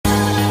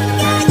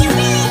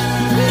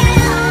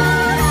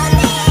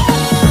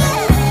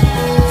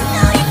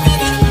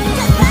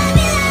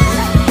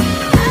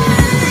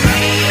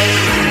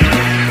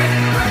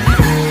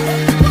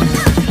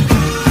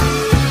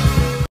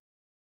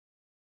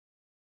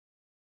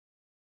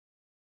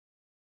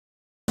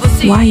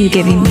Why are you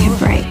giving me a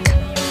break?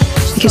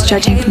 Because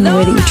judging from the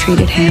way that you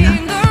treated Hannah,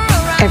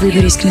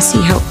 everybody's gonna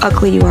see how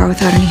ugly you are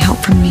without any help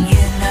from me.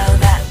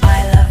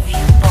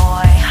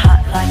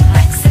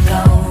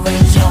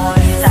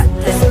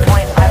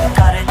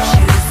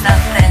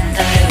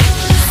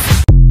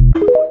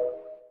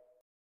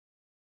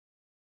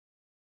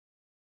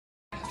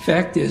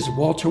 Fact is,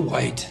 Walter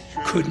White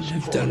couldn't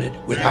have done it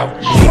without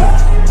me.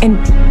 And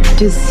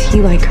does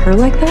he like her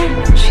like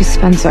that? She's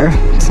Spencer.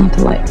 It's not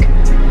to like.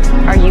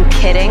 Are you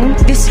kidding?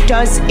 This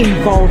does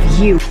involve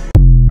you.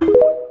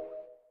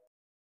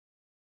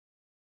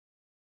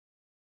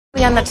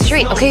 On that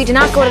street, okay? You did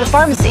not go to the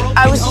pharmacy.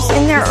 I was just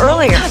in there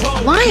earlier.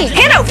 God, why?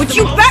 Hannah, would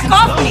you back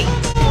off me?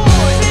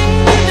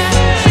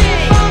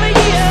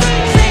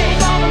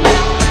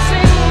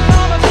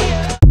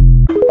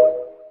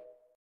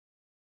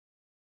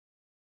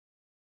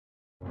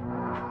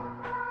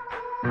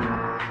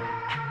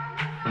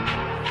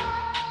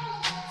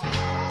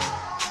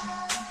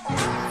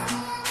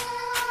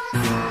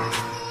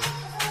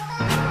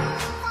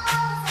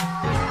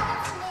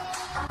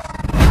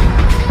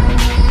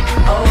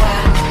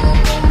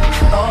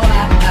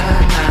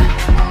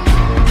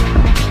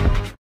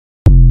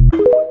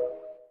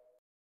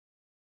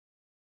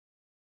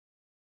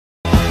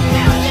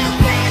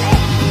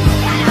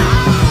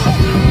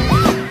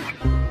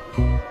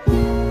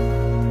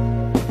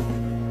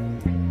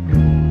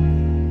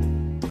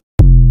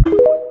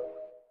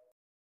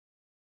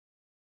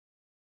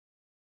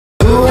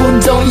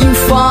 Don't you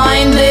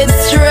find it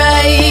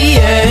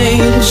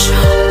strange?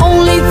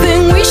 Only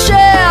thing we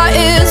share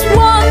is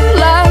one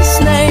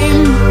last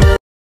name.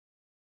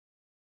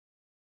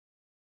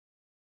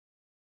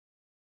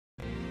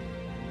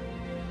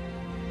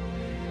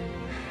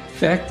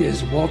 Fact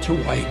is, Walter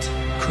White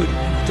couldn't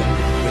have done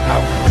it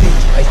without me.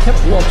 I kept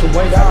Walter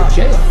White out of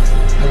jail. I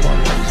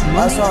loaned him his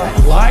money, I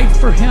lied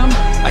for him,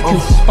 I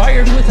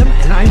conspired with him,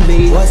 and I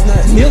made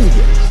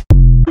millions.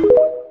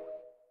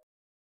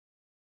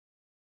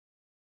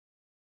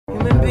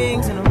 Human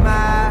beings in a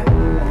mob.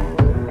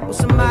 What's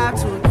a mob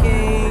to a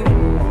king?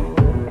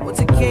 What's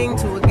a king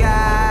to a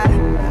god?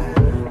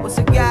 What's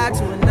a god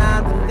to a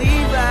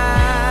non-believer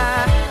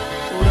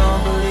who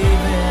don't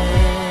believe in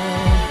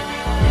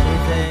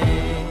anything?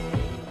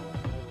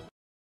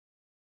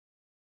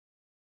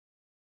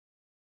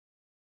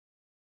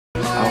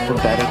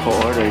 Alphabetical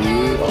order,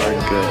 you are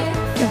good.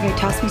 Okay,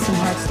 toss me some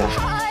hard stuff.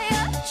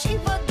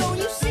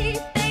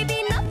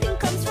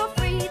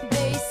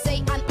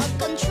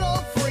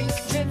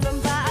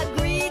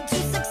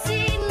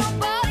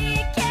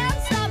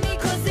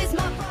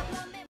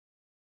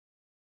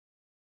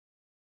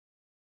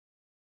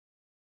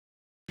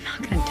 I'm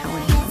not gonna tell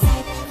anyone.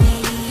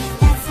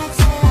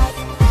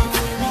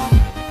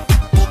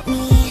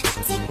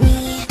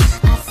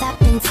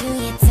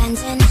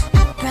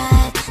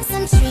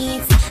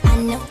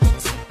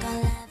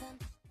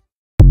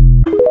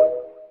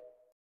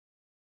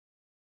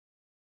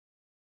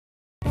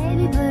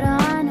 Baby, put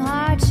on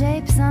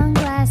heart-shaped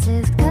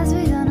sunglasses, 'cause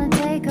we're gonna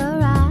take a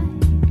ride.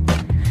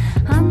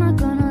 I'm not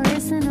gonna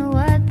listen to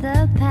what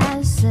the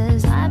past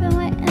says. I've been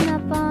waiting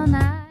up all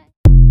night.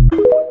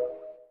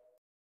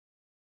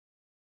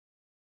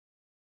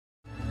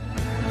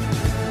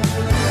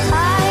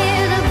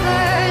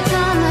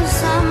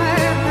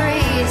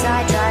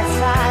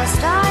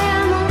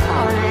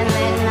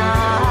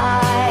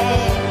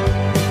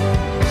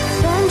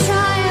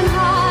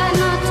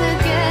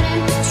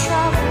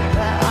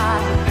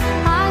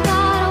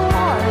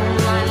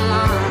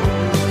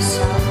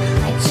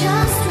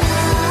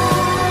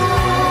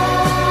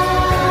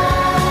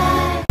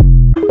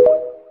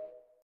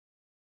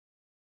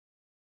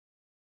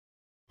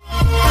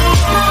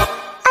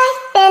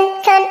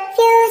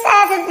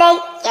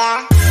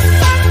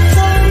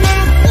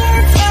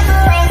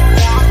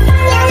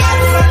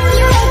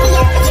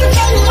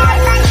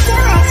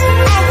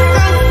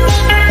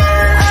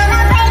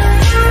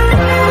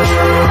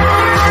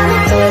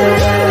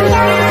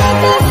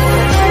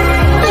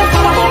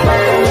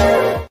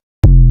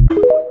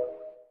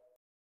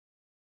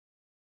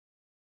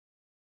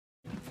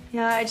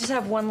 Yeah, I just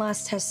have one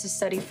last test to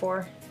study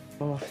for.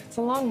 Oh, it's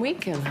a long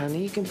weekend,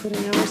 honey. You can put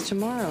in hours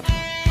tomorrow.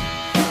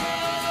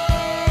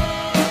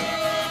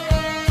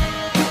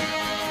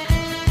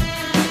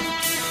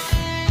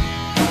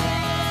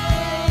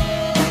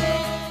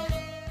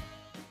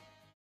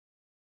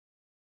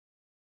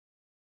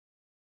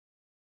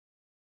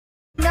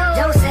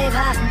 Don't save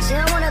her, she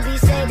don't wanna be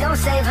saved, don't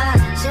save her.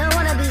 She don't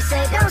wanna be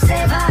saved, don't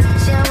save her.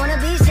 She don't wanna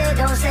be saved,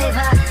 don't save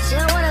her. She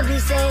don't wanna be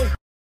saved.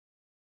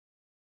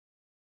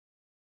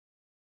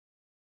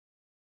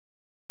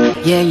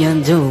 Yeah,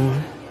 you do.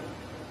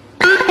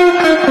 Feel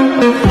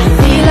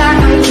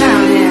like I'm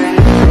drowning.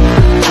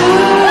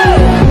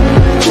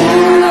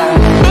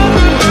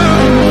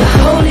 You're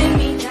holding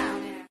me down.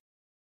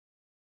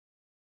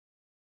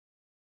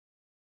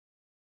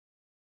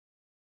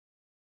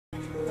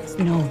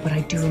 No, but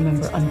I do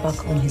remember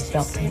unbuckling his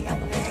belt in the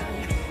elevator.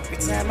 Every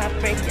time I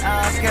break you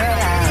off, girl,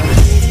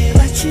 I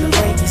but you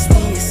make this the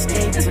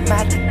escape to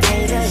my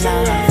data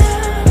love.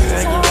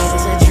 Girl, you made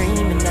us a dream.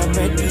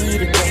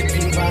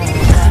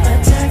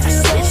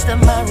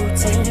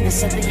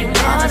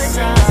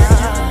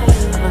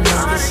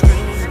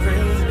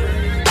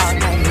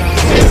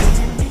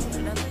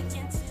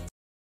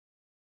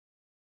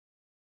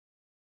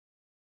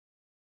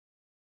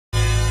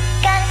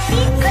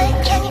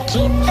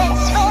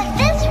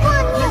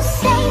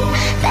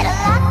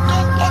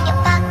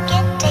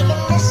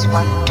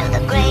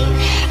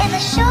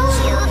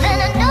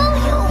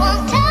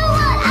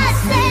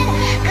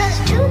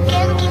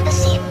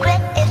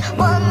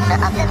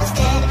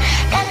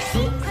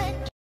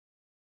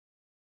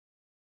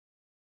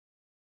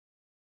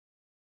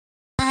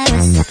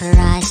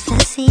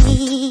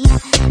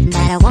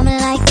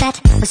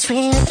 was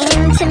real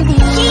into me.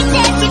 She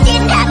said she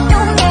did not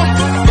know me.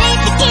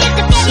 Baby is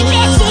the very best she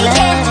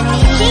said.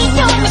 She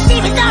told me she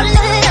was all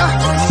alone.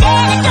 Said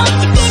I thought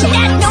she did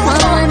not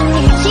know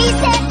me. She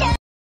said that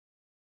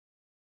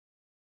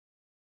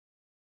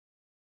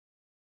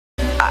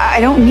I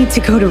don't need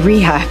to go to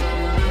rehab.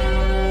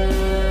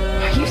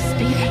 Are you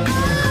speeding?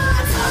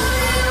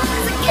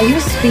 Are you a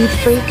speed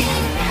freak?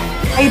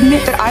 I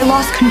admit that I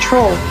lost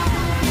control.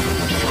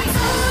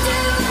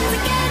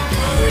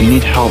 You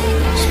need help,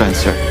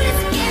 Spencer.